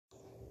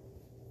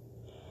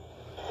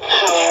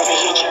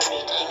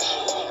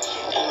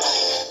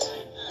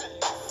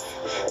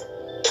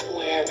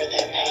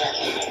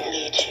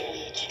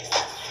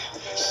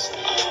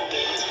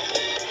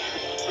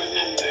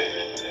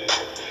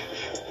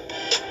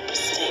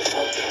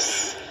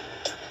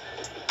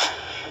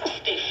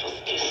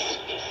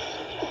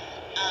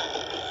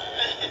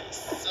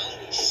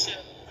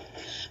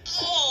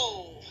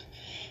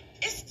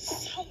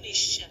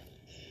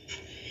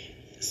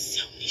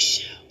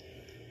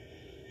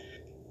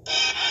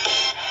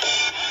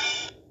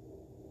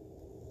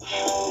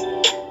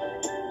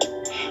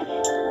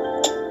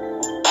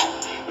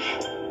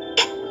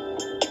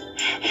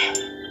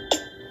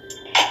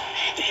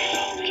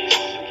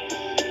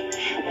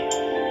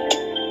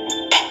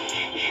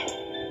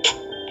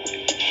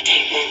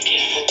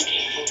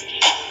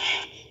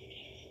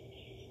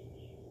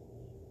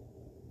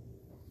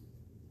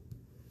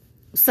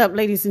up,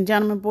 ladies and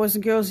gentlemen, boys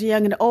and girls,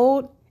 young and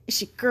old?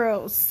 It's your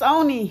girl,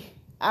 Sony,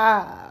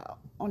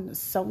 on the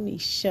Sony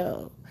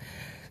Show.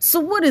 So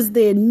what is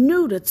there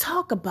new to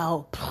talk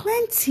about?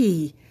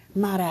 Plenty,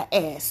 might I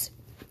ask.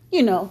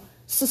 You know,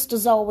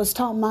 sisters always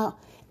talking about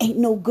ain't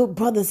no good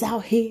brothers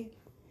out here.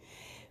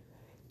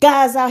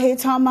 Guys out here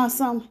talking about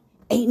something,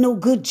 ain't no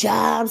good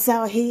jobs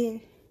out here.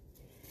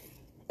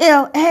 You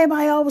know,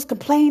 everybody always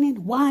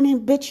complaining,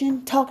 whining,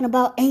 bitching, talking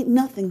about ain't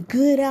nothing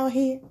good out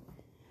here.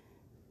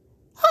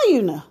 How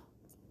you know?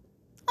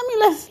 I mean,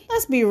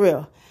 let's be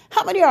real.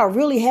 How many of y'all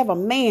really have a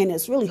man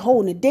that's really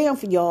holding it down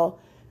for y'all?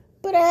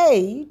 But hey,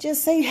 you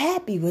just ain't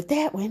happy with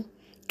that one.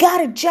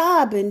 Got a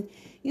job and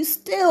you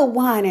still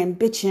whining,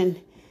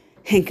 bitching,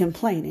 and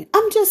complaining.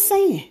 I'm just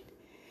saying.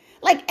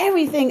 Like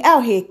everything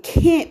out here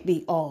can't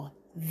be all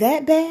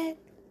that bad.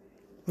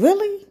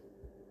 Really?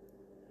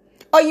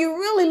 Are you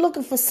really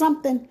looking for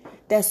something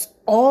that's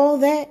all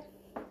that?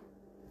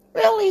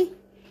 Really?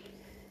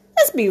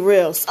 Let's be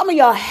real. Some of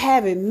y'all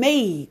have it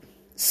made.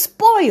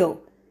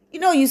 Spoiled. You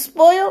know you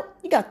spoiled.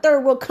 You got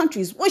third world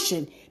countries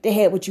wishing they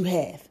had what you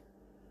have.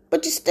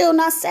 But you're still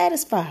not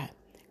satisfied.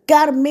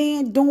 Got a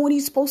man doing what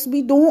he's supposed to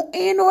be doing,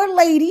 and or a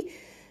lady.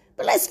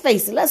 But let's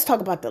face it. Let's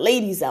talk about the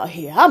ladies out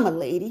here. I'm a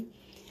lady.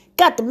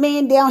 Got the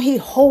man down here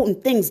holding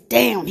things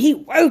down. He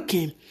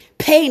working.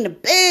 Paying the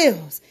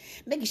bills.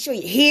 Making sure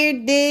your hair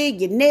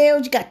did, your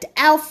nails, you got the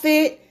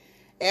outfit.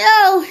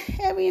 Yo,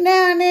 every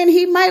now and then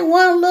he might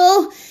want a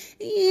little,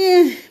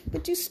 yeah,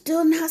 but you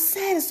still not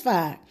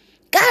satisfied.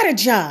 Got a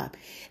job.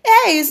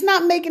 Hey, it's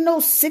not making no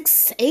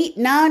 6, 8,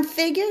 9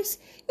 figures.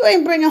 You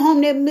ain't bringing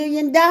home that $1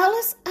 million.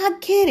 I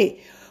get it.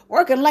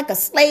 Working like a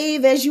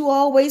slave as you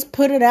always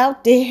put it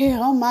out there.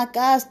 Oh my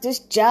gosh, this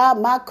job,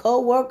 my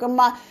coworker,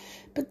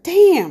 but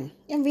damn,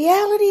 in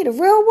reality, the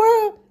real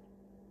world,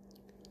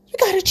 you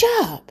got a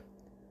job.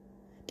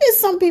 There's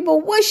some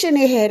people wishing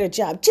they had a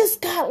job,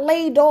 just got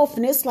laid off,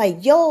 and it's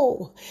like,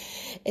 yo,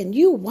 and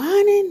you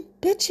whining,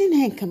 bitching,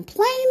 and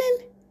complaining?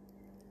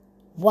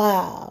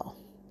 Wow.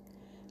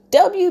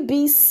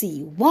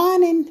 WBC,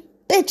 whining,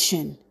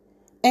 bitching,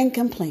 and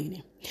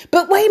complaining.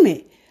 But wait a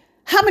minute.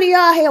 How many of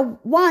y'all here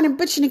whining,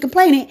 bitching, and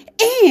complaining,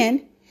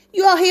 and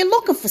you out here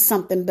looking for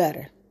something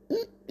better?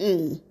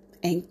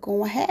 Ain't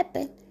gonna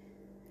happen.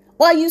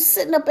 While you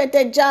sitting up at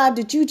that job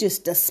that you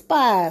just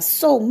despise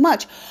so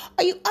much,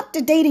 are you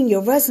up-to-dating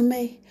your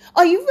resume?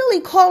 Are you really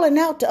calling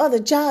out to other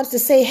jobs to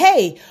say,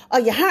 hey, are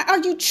you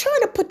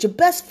trying to put your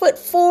best foot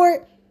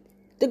forward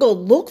to go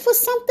look for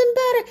something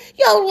better?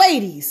 Yo,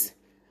 ladies,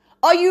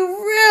 are you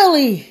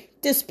really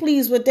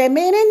displeased with that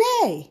man? And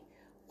hey,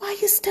 why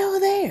you still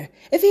there?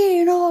 If he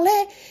ain't all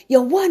that,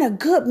 you want a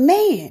good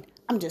man.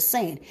 I'm just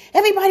saying,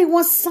 everybody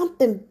wants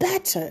something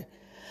better.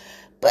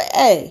 But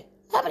hey,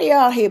 how many of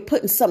y'all here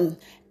putting some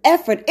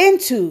effort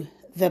into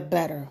the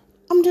better?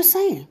 I'm just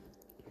saying.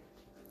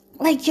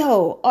 Like,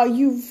 yo, are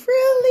you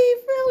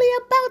really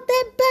about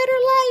that better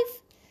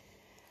life?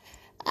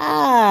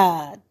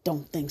 I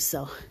don't think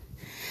so.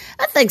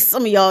 I think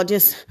some of y'all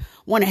just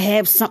want to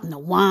have something to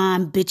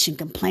whine, bitch, and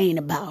complain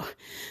about.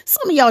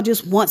 Some of y'all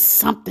just want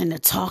something to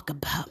talk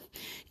about.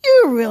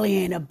 You really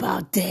ain't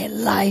about that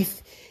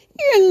life.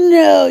 You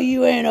know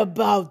you ain't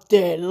about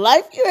that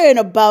life. You ain't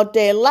about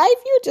that life.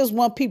 You just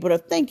want people to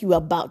think you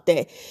about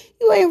that.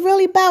 You ain't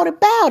really about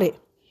it.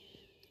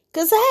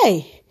 Because,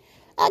 hey,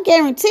 I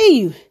guarantee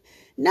you,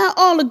 not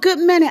all the good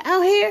men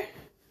out here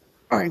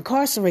are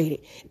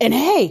incarcerated. And,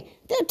 hey,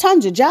 there are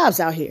tons of jobs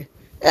out here.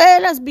 Hey,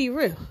 let's be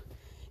real.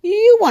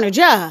 You want a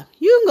job,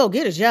 you can go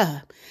get a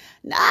job.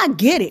 Now, I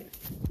get it.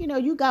 You know,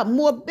 you got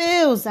more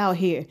bills out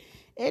here.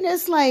 And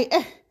it's like,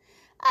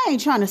 I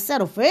ain't trying to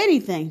settle for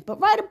anything. But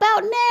right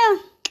about now,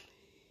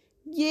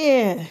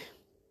 yeah.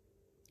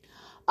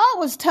 I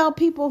always tell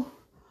people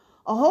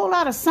a whole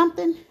lot of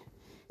something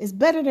is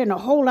better than a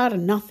whole lot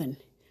of nothing.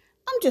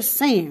 I'm just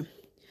saying.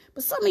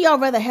 But some of y'all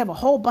rather have a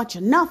whole bunch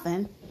of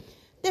nothing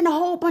than a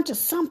whole bunch of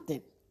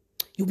something.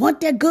 You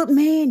want that good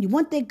man, you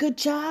want that good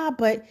job,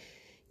 but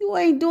you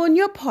ain't doing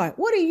your part.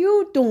 What are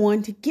you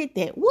doing to get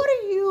that? What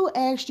are you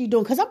actually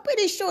doing? Because I'm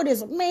pretty sure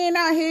there's a man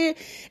out here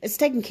that's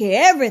taking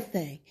care of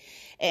everything.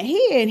 And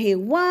he in here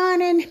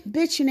whining,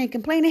 bitching, and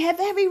complaining. Have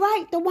every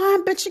right to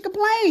whine, bitch, and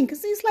complain.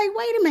 Because he's like,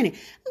 wait a minute.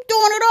 I'm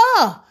doing it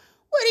all.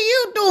 What are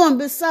you doing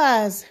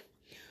besides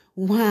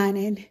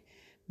whining,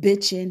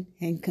 bitching,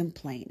 and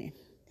complaining?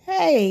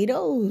 Hey,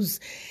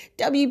 those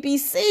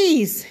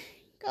WBCs,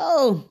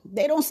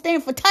 they don't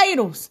stand for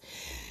titles.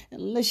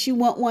 Unless you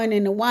want one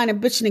in the whining,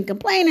 bitching, and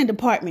complaining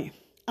department.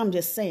 I'm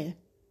just saying.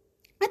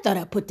 I thought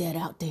I'd put that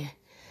out there.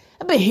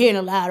 I've been hearing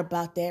a lot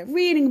about that,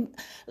 reading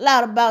a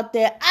lot about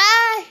that.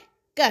 I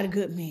got a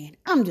good man.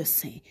 I'm just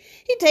saying.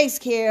 He takes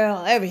care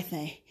of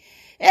everything.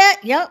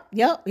 Yep.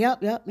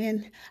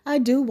 And I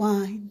do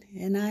whine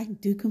and I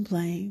do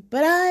complain.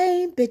 But I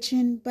ain't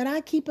bitching. But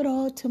I keep it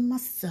all to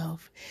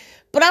myself.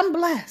 But I'm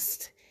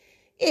blessed.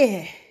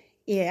 Yeah.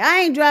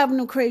 I ain't driving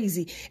no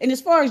crazy. And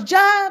as far as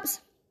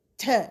jobs,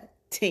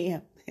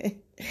 damn.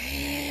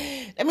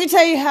 Let me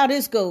tell you how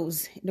this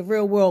goes in the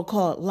real world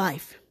called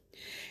life.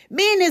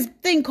 Me and this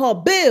thing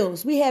called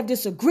bills, we have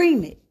this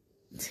agreement.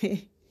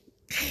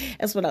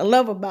 That's what I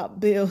love about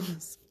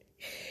bills.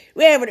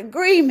 We have an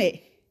agreement.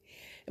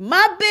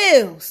 My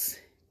bills,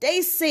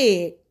 they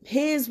said,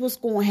 here's what's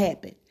going to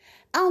happen.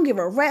 I don't give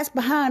a rat's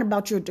behind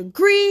about your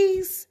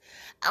degrees.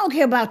 I don't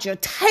care about your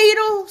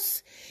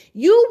titles.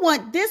 You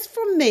want this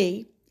from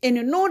me. And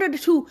in order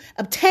to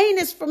obtain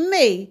this from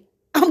me,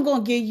 I'm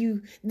going to give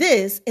you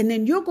this. And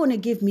then you're going to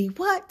give me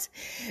what?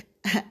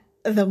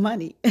 The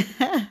money.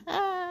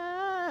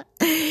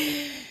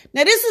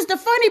 Now, this is the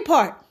funny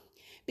part.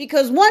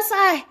 Because once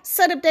I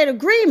set up that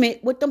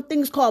agreement with them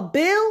things called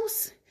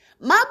bills,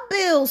 my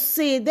bills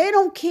said they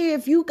don't care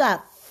if you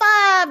got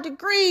 5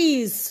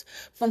 degrees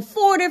from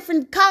 4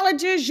 different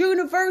colleges,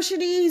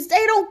 universities.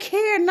 They don't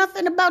care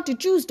nothing about the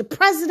Jews, the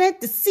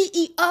president, the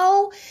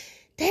CEO.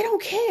 They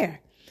don't care.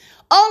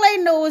 All they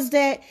know is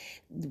that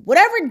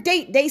whatever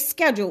date they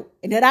scheduled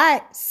and that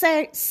I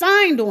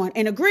signed on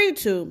and agreed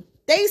to,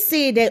 they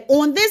said that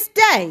on this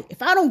day,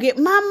 if I don't get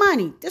my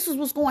money, this is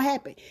what's going to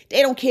happen.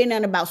 They don't care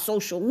nothing about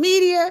social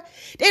media.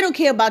 They don't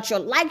care about your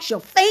likes,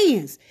 your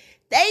fans.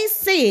 They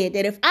said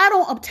that if I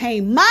don't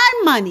obtain my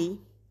money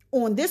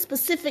on this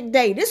specific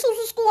day, this is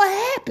what's going to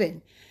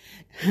happen.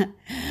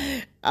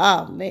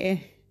 Oh,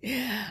 man.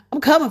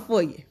 I'm coming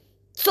for you.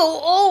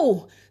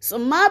 So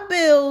my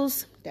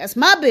bills, that's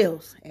my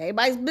bills.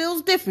 Everybody's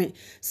bills different.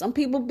 Some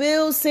people's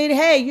bills say,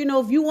 hey,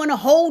 if you want to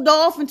hold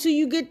off until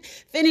you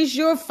finish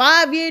your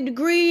 5-year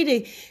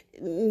degree,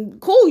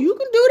 cool, you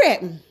can do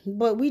that.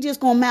 But we just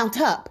going to mount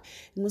up.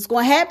 And what's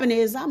going to happen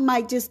is I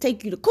might just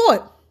take you to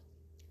court.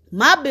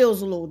 My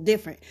bill's a little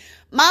different.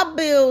 My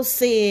bill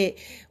said,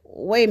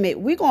 wait a minute,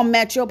 we're going to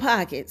match your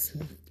pockets.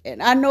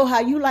 And I know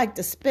how you like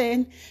to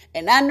spend,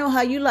 and I know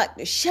how you like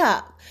to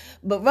shop.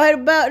 But right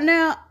about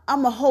now,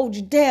 I'm going to hold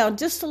you down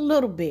just a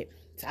little bit.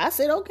 So I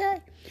said, okay.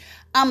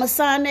 I'm going to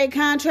sign that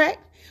contract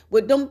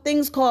with them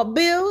things called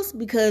bills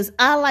because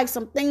I like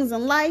some things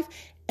in life,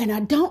 and I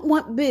don't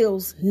want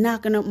bills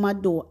knocking up my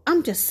door.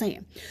 I'm just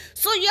saying.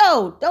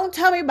 So, don't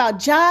tell me about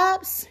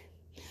jobs.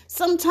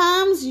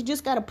 Sometimes you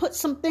just got to put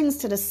some things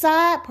to the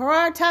side,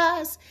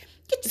 prioritize,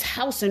 get this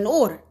house in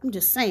order. I'm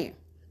just saying.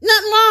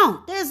 Nothing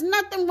wrong. There's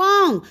nothing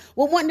wrong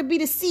with wanting to be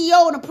the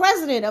CEO and the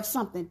president of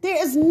something.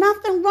 There is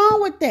nothing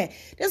wrong with that.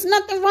 There's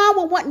nothing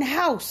wrong with wanting a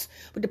house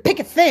with the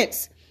picket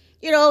fence.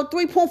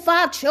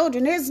 3.5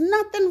 children. There's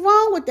nothing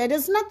wrong with that.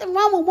 There's nothing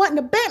wrong with wanting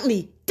a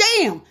Bentley.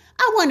 Damn,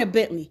 I want a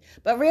Bentley.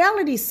 But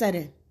reality set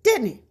in,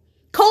 didn't it?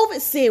 COVID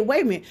said,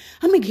 wait a minute,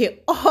 I'm going to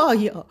get all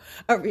y'all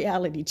a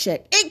reality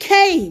check. It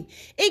came.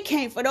 It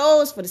came for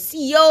the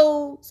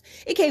CEOs.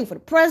 It came for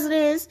the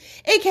presidents.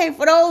 It came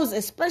for those,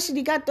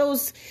 especially got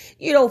those,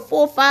 4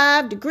 or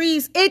 5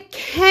 degrees. It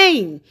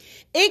came.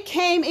 It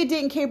came. It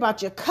didn't care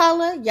about your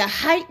color, your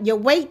height, your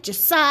weight, your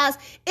size.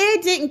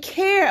 It didn't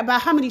care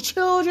about how many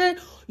children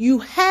you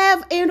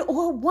have and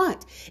or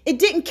want. It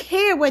didn't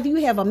care whether you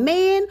have a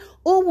man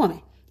or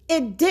woman.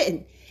 It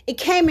didn't. It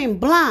came in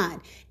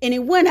blind and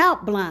it went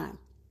out blind.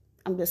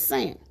 I'm just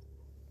saying.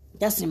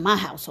 That's in my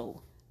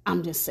household.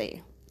 I'm just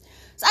saying.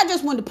 So I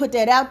just wanted to put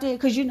that out there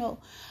because,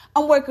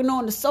 I'm working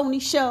on the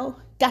Sony show,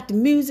 got the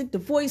music, the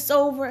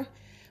voiceover.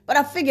 But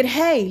I figured,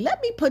 hey,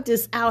 let me put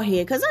this out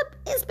here because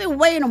it's been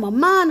weighing on my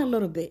mind a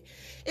little bit.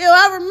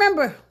 I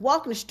remember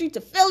walking the streets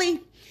of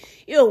Philly,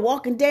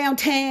 walking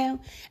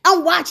downtown.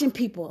 I'm watching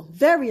people,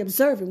 very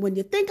observant. When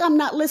you think I'm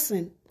not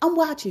listening, I'm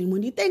watching.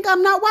 When you think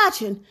I'm not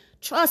watching,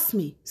 trust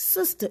me,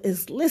 sister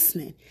is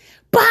listening.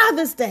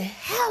 Bothers the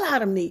hell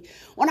out of me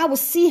when I would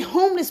see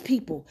homeless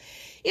people,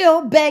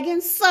 begging.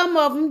 Some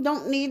of them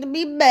don't need to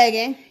be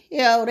begging.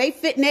 They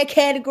fit in that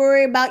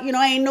category about,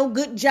 ain't no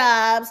good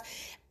jobs.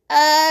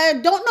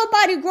 Don't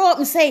nobody grow up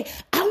and say,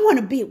 I want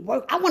to be at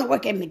work. I want to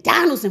work at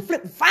McDonald's and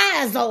flip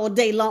fries all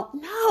day long.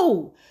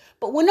 No.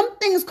 But when them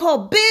things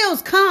called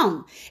bills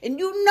come and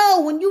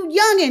when you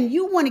young and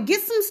you want to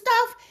get some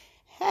stuff,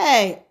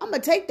 hey, I'm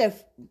going to take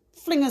that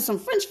flinging some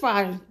French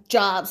fry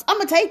jobs. I'm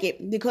going to take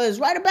it because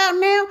right about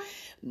now,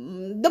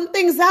 them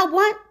things I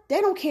want,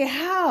 they don't care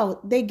how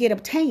they get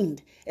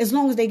obtained as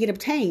long as they get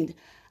obtained.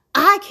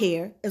 I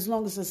care as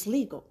long as it's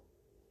legal.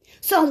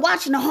 So I'm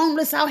watching the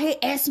homeless out here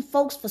asking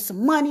folks for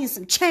some money and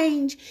some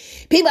change.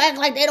 People act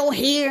like they don't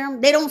hear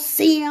them. They don't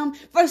see them.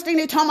 First thing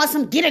they talk about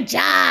some get a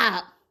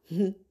job.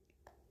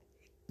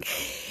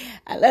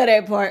 I love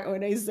that part when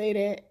they say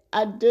that.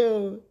 I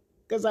do.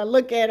 Because I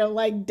look at them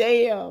like,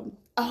 damn,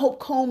 I hope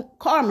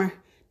karma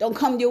don't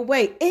come your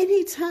way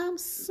anytime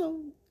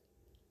soon.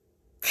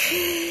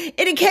 And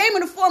it came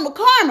in the form of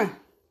karma.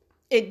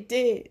 It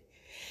did.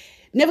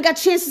 Never got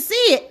a chance to see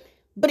it,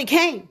 but it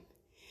came.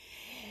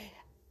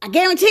 I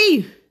guarantee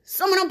you,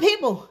 some of them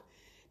people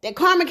that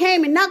karma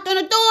came and knocked on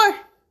the door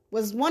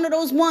was one of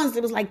those ones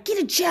that was like,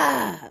 get a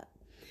job.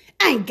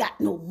 I ain't got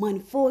no money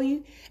for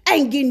you. I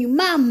ain't giving you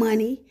my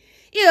money.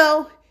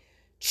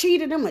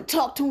 Treated them and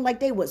talked to them like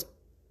they was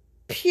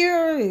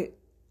pure.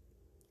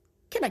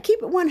 Can I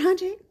keep it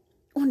 100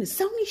 on the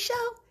Sony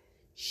show?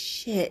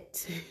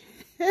 Shit.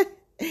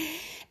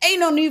 Ain't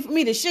no need for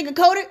me to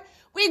sugarcoat it.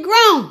 We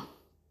grown.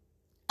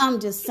 I'm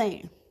just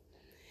saying.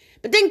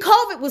 But then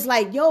COVID was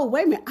like, yo,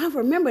 wait a minute. I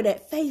remember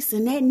that face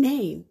and that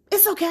name.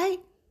 It's okay.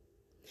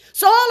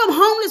 So all them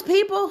homeless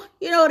people,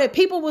 that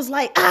people was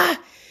like,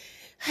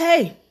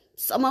 hey,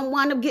 someone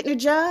wound up getting a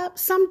job.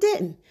 Some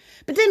didn't.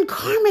 But then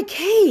karma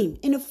came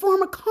in the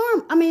form of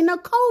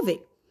COVID.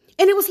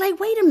 And it was like,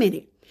 wait a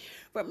minute.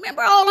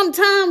 Remember all them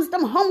times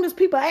them homeless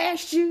people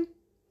asked you?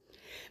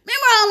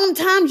 Remember all them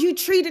times you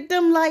treated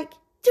them like,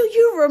 do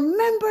you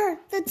remember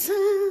the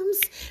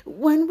times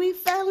when we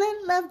fell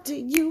in love? Do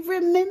you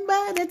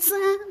remember the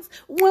times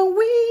when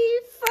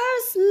we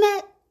first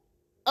met?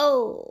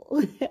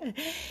 Oh,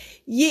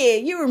 yeah,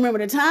 you remember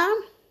the time.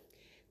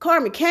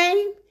 Karma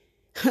came,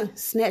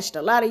 snatched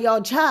a lot of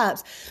y'all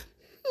jobs.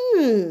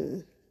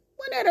 Wasn't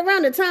that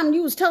around the time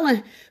you was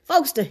telling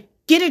folks to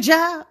get a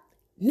job?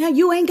 Now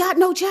you ain't got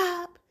no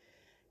job.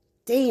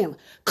 Damn,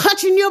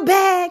 clutching your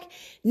bag.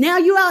 Now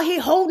you out here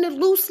holding it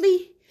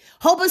loosely,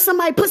 hoping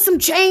somebody put some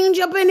change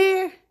up in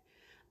there.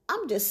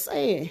 I'm just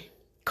saying,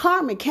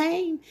 karma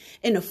came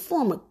in the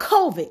form of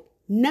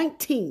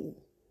COVID-19.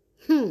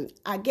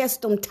 I guess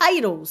them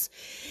titles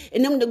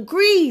and them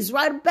degrees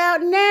right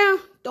about now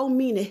don't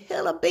mean a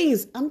hill of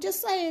beans. I'm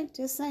just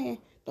saying.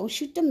 Don't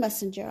shoot the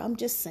messenger. I'm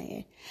just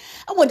saying.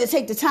 I wanted to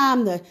take the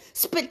time to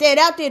spit that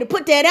out there, to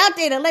put that out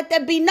there, to let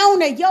that be known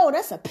that,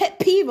 that's a pet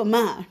peeve of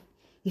mine.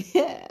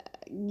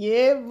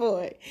 Yeah,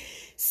 boy.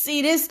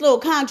 See, this little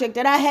contract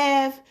that I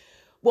have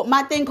with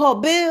my thing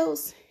called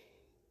bills,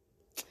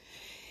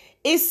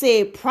 it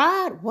said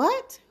pride.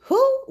 What?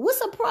 Who?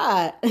 What's a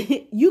pride?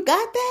 You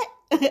got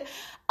that?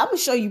 I'm going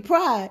to show you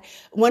pride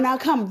when I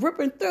come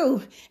ripping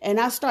through and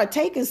I start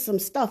taking some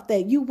stuff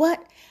that you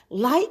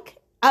like.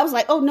 I was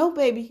like, oh, no,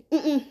 baby.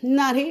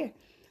 Not here.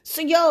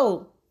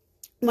 So,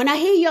 when I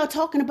hear y'all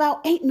talking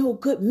about ain't no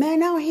good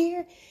men out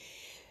here,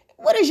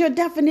 what is your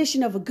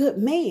definition of a good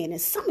man? And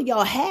some of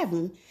y'all have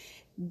them,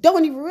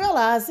 don't even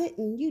realize it,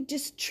 and you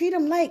just treat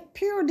them like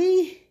pure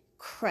D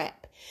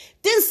crap.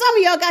 Then some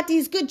of y'all got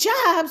these good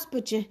jobs,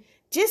 but you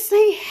just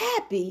ain't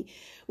happy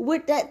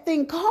with that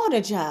thing called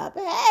a job.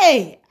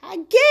 Hey, I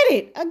get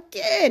it.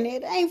 Again,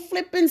 it ain't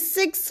flipping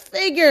 6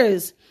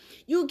 figures.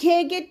 You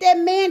can't get that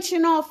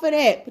mansion off of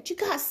that, but you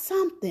got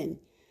something.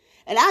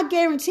 And I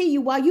guarantee you,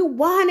 while you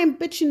whining,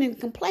 bitching, and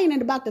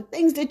complaining about the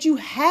things that you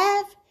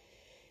have,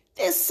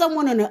 there's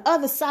someone on the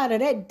other side of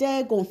that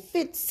daggone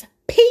fence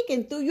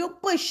peeking through your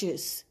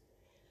bushes,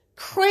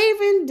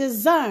 craving,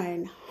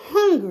 desiring,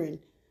 hungering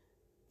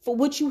for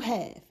what you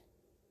have.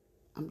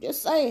 I'm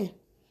just saying,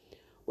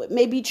 what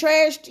may be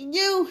trash to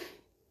you,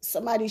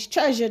 somebody's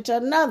treasure to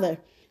another.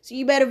 So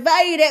you better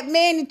value that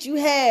man that you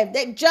have,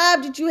 that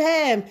job that you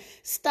have.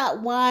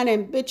 Stop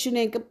whining,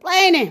 bitching, and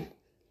complaining.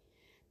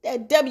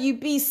 That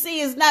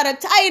WBC is not a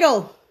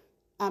title.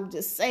 I'm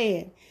just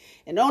saying.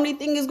 And the only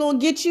thing it's going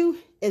to get you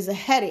is a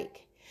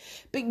headache.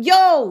 But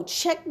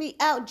check me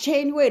out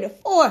January the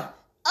 4th.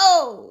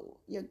 Oh,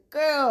 your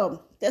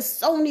girl, the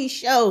Sony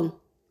show.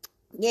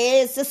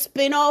 Yeah, it's a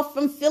spinoff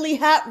from Philly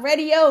Hot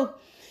Radio.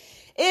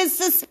 It's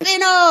a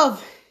spinoff.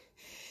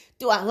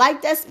 Do I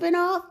like that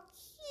spinoff?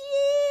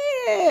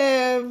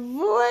 Yeah,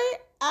 boy,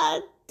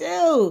 I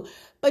do.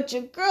 But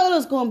your girl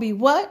is going to be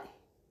what?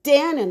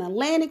 Down in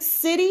Atlantic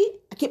City.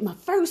 I get my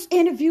first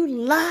interview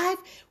live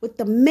with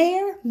the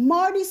mayor,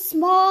 Marty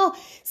Small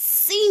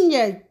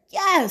Sr.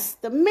 Yes,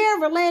 the mayor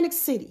of Atlantic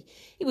City.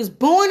 He was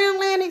born in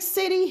Atlantic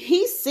City.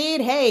 He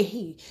said, hey,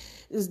 he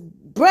is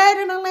bred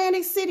in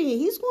Atlantic City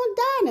and he's going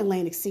to die in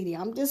Atlantic City.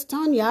 I'm just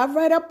telling you, I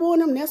read up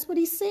on him. That's what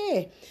he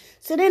said.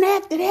 So then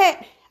after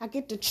that, I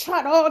get to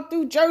trot all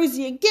through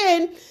Jersey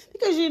again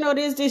because,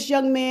 there's this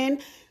young man,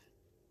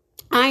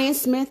 Ian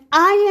Smith,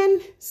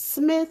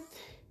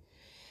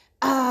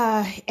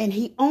 and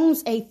he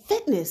owns a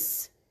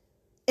fitness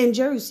in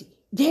Jersey.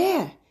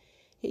 Yeah,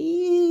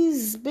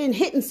 he's been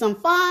hitting some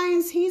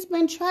fines. He's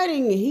been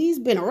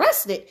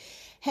arrested,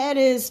 had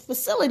his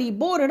facility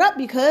boarded up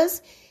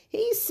because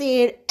he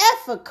said,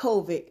 F a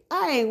COVID.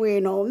 I ain't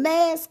wearing no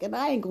mask and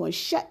I ain't going to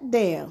shut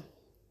down.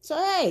 So,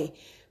 hey,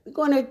 we're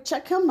going to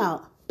check him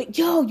out. But,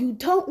 you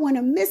don't want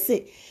to miss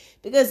it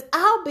because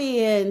I'll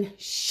be in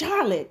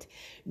Charlotte,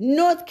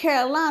 North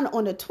Carolina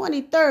on the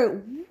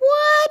 23rd.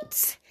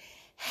 What?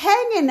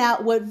 Hanging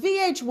out with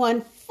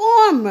VH1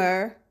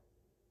 former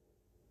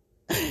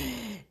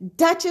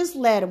Duchess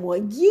Lattimore.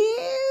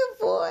 Yeah,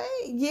 boy.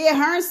 Yeah,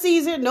 her and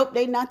Caesar. Nope,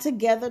 they not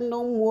together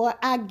no more.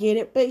 I get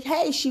it. But,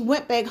 hey, she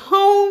went back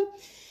home.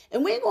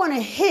 And we're going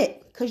to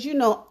hit because,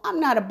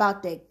 I'm not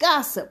about that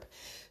gossip.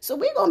 So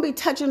we're going to be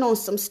touching on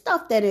some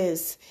stuff that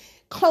is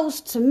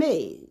close to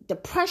me.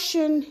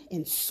 Depression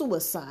and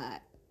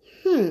suicide.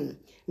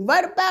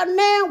 Right about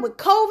now with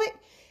COVID,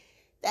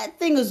 that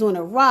thing is on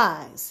a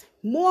rise.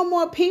 More and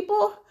more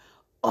people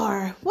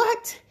are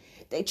what?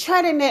 They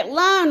treading that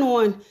line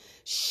on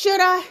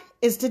should I?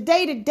 Is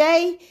today the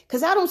day?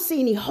 Because I don't see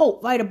any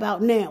hope right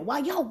about now.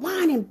 While y'all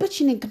whining,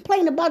 bitching, and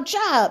complaining about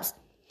jobs,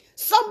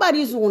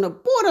 somebody's on a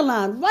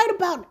borderline right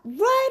about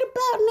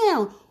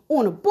now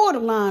on a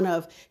borderline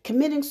of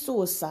committing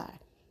suicide.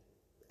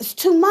 It's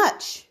too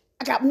much.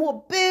 I got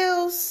more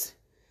bills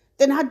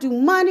than I do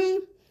money.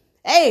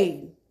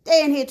 Hey,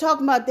 They in here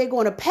talking about they're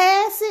going to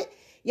pass it.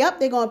 Yep,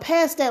 they're going to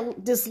pass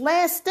this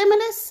last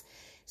stimulus.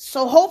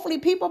 So hopefully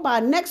people by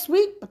next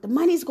week, but the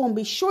money's going to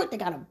be short. They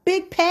got a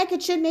big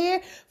package in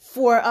there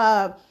for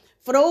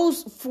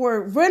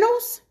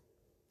rentals.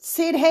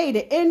 Said, hey,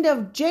 the end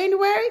of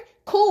January,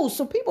 cool.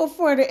 So people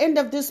for the end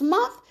of this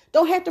month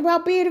don't have to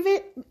route being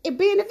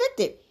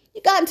evicted.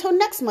 You got until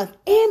next month,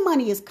 and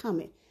money is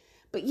coming.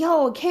 But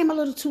it came a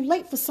little too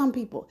late for some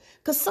people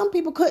because some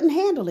people couldn't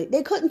handle it.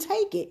 They couldn't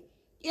take it.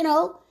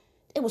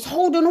 They was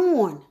holding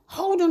on,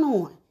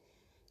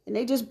 and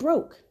they just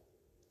broke.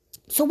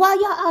 So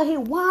while y'all out here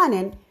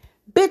whining,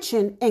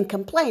 bitching, and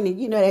complaining,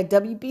 that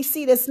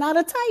WBC, that's not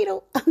a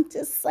title. I'm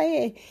just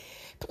saying,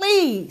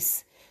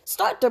 please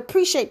start to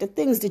appreciate the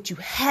things that you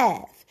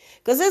have.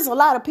 Because there's a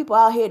lot of people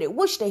out here that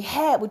wish they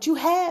had what you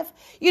have.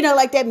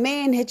 Like that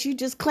man that you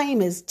just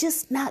claim is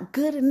just not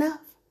good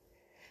enough.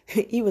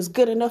 He was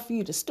good enough for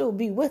you to still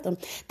be with him.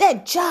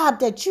 That job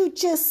that you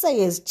just say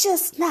is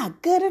just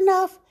not good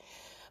enough.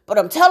 But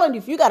I'm telling you,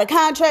 if you got a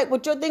contract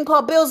with your thing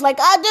called bills like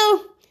I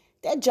do,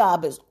 that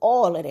job is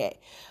all of that.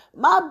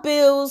 My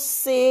bills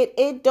said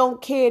it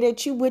don't care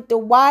that you with the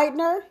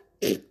Widener.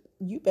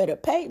 You better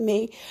pay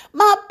me.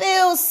 My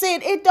bills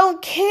said it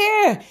don't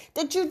care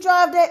that you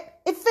drive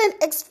that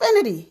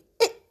Xfinity.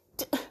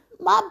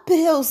 My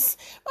bills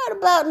right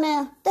about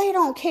now, they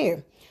don't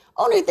care.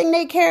 Only thing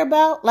they care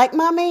about, like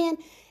my man,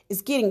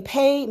 is getting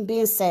paid and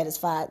being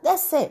satisfied.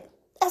 That's it.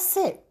 So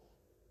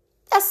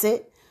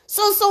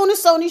it's on the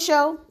Sony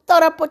show.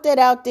 Thought I'd put that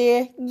out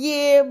there.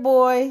 Yeah,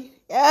 boy.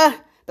 Yeah.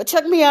 But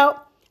check me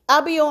out.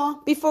 I'll be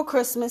on before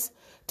Christmas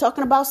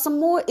talking about some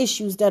more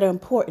issues that are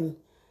important.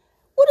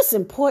 What is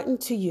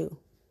important to you?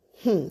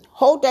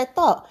 Hold that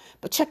thought.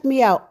 But check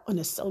me out on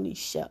the Sony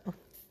show.